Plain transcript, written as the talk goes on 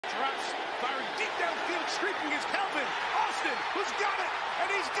drops, firing deep downfield, streaking is Calvin Austin, who's got it, and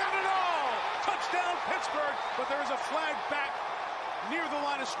he's got it all! Touchdown, Pittsburgh, but there is a flag back near the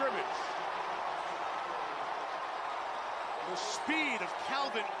line of scrimmage. The speed of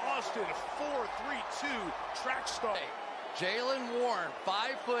Calvin Austin, a 4.32 track star. Jalen Warren,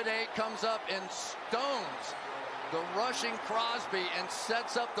 5'8", comes up and stones the rushing Crosby and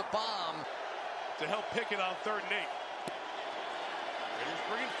sets up the bomb to help Pickett on 3rd and 8. Raiders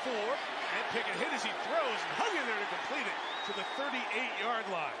bring it 4, and Pickett hit as he throws and hung in there to complete it to the 38-yard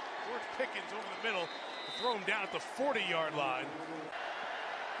line. George Pickens over the middle to throw him down at the 40-yard line.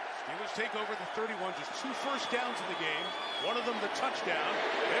 Steelers take over the 31, just 2 first downs in the game. One of them the touchdown.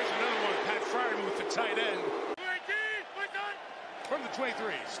 There's another one, Pat Fryerman with the tight end. From the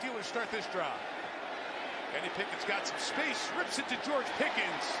 23, Steelers start this drive. Kenny Pickett's got some space, rips it to George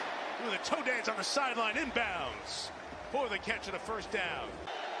Pickens with a toe dance on the sideline, inbounds for the catch of the first down.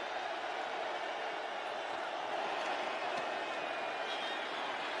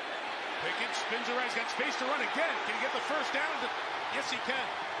 Pickett spins around, he's got space to run again. Can he get the first down? Yes, he can.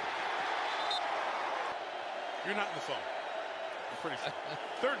 You're not in the phone. I'm pretty sure.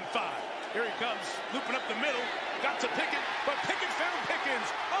 3rd and 5. Here he comes, looping up the middle. Got to Pickett, but Pickett found Pickens.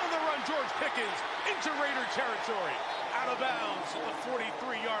 On the run, George Pickens into Raider territory. Out of bounds at the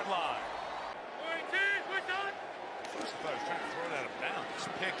 43-yard line. First, I thought he was trying to throw it out of bounds.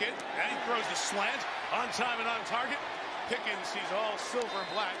 Pickett, and he throws the slant. On time and on target. Pickens, he's all silver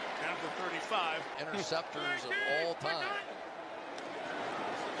and black. Down to the 35. interceptors of all time.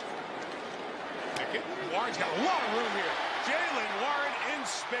 Pickett, Warren's got a lot of room here. Jalen Warren in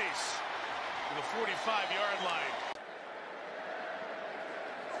space to the 45-yard line.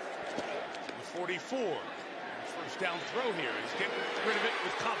 The 44. First down throw here. He's getting rid of it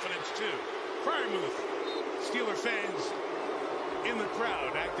with confidence, too. Fryermuth. Steeler fans in the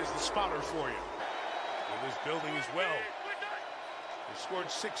crowd act as the spotter for you. In this building as well. They scored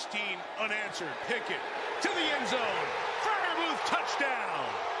 16 unanswered. Pickett to the end zone. Fryermuth touchdown.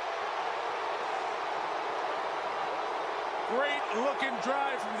 Great looking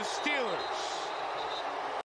drive from the Steelers.